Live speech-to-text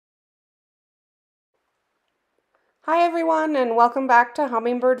Hi everyone and welcome back to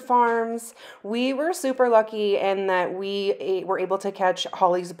Hummingbird Farms. We were super lucky in that we were able to catch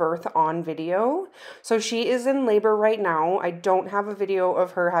Holly's birth on video. So she is in labor right now. I don't have a video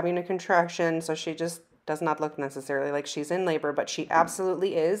of her having a contraction, so she just does not look necessarily like she's in labor, but she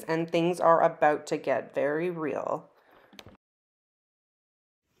absolutely is, and things are about to get very real.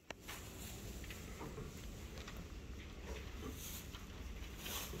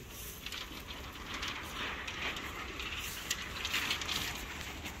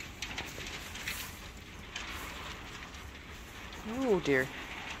 Oh dear.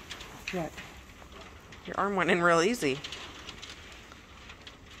 Yeah. Your arm went in real easy.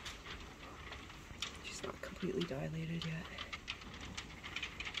 She's not completely dilated yet.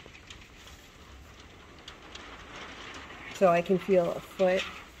 So I can feel a foot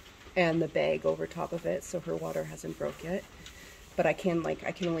and the bag over top of it, so her water hasn't broke yet. But I can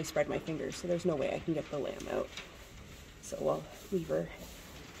only spread my fingers, so there's no way I can get the lamb out. So we'll leave her.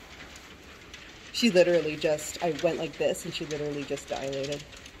 She literally just, I went like this and she literally just dilated.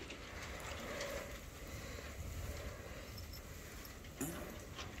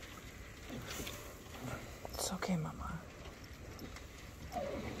 It's okay, Mama. Oh,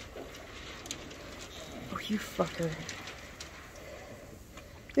 you fucker.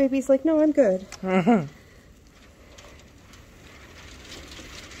 Baby's like, no, I'm good.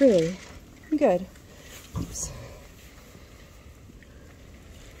 Really? I'm good. Oops.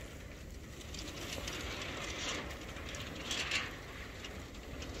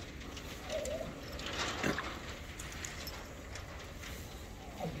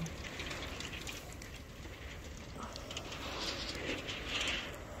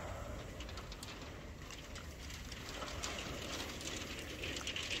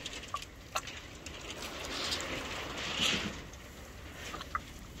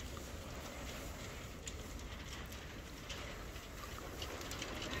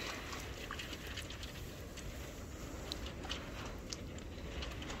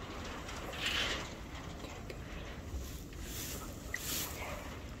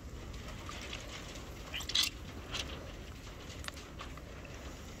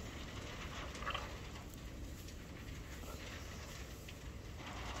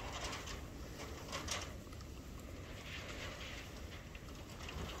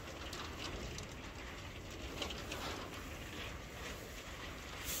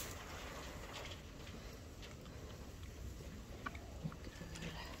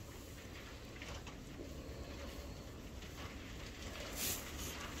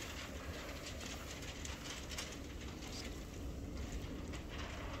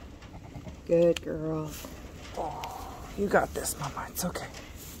 Good girl. Oh, you got this, Mama. It's okay.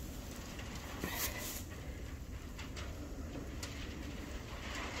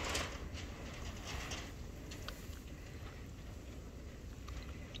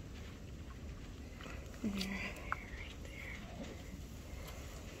 There, right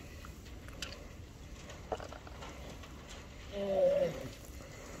there.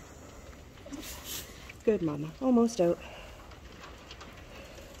 Good, Mama. Almost out.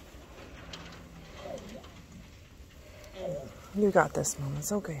 You got this, Mama.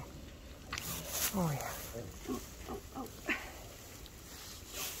 It's okay. Oh, yeah. Oh.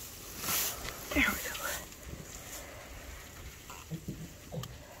 There we go.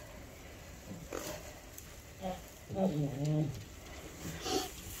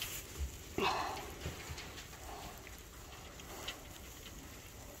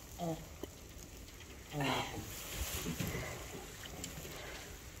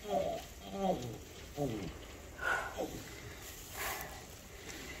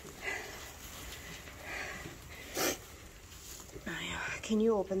 Can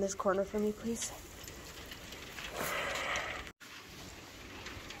you open this corner for me, please?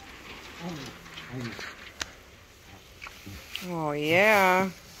 Oh, yeah.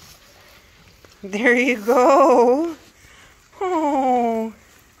 There you go. Oh.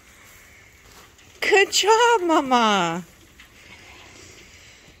 Good job, Mama.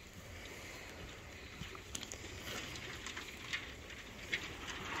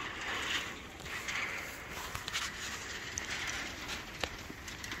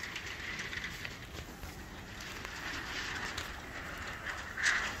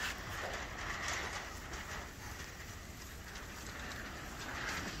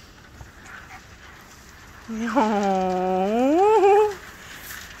 Oh,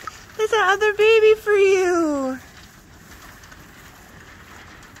 there's another baby for you.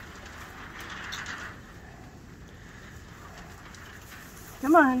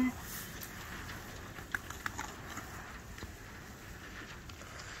 Come on.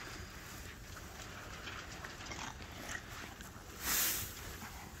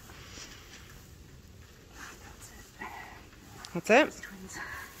 That's it.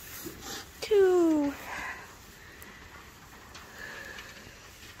 Two.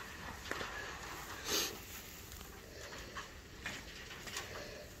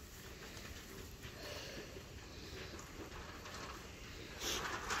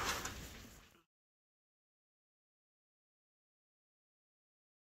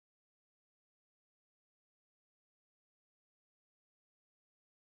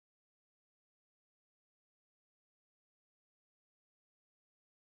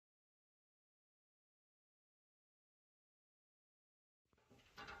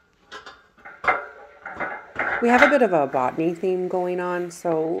 We have a bit of a botany theme going on,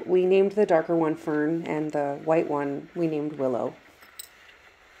 so we named the darker one Fern and the white one we named Willow.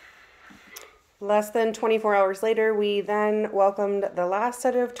 Less than 24 hours later, we then welcomed the last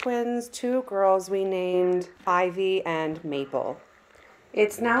set of twins, two girls we named Ivy and Maple.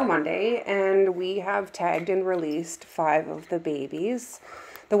 It's now Monday, and we have tagged and released 5 of the babies.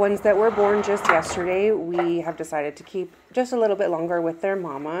 The ones that were born just yesterday, we have decided to keep just a little bit longer with their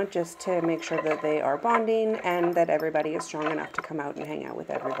mama, just to make sure that they are bonding and that everybody is strong enough to come out and hang out with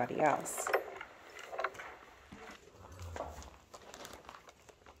everybody else.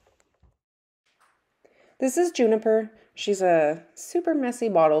 This is Juniper. She's a super messy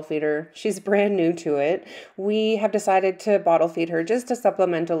bottle feeder. She's brand new to it. We have decided to bottle feed her just to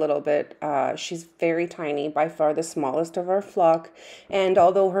supplement a little bit. She's very tiny, by far the smallest of our flock. And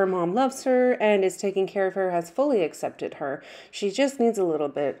although her mom loves her and is taking care of her, has fully accepted her, she just needs a little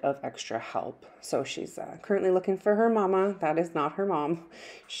bit of extra help. So she's currently looking for her mama. That is not her mom.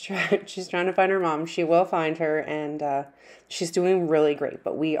 She's trying to find her mom. She will find her, and she's doing really great.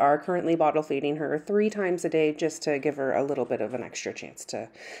 But we are currently bottle feeding her 3 times a day just to give her a little bit of an extra chance to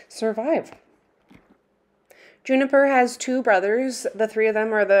survive. Juniper has 2 brothers. The 3 of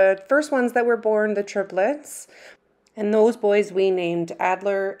them are the first ones that were born, the triplets. And those boys we named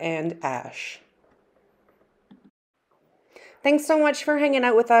Adler and Ash. Thanks so much for hanging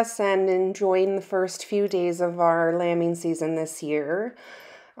out with us and enjoying the first few days of our lambing season this year.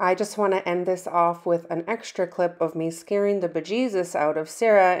 I just want to end this off with an extra clip of me scaring the bejesus out of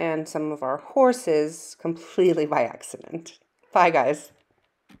Sarah and some of our horses completely by accident. Bye, guys.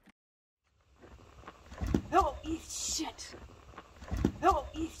 Oh, eat shit. Oh,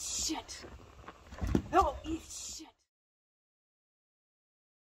 eat shit. Oh, eat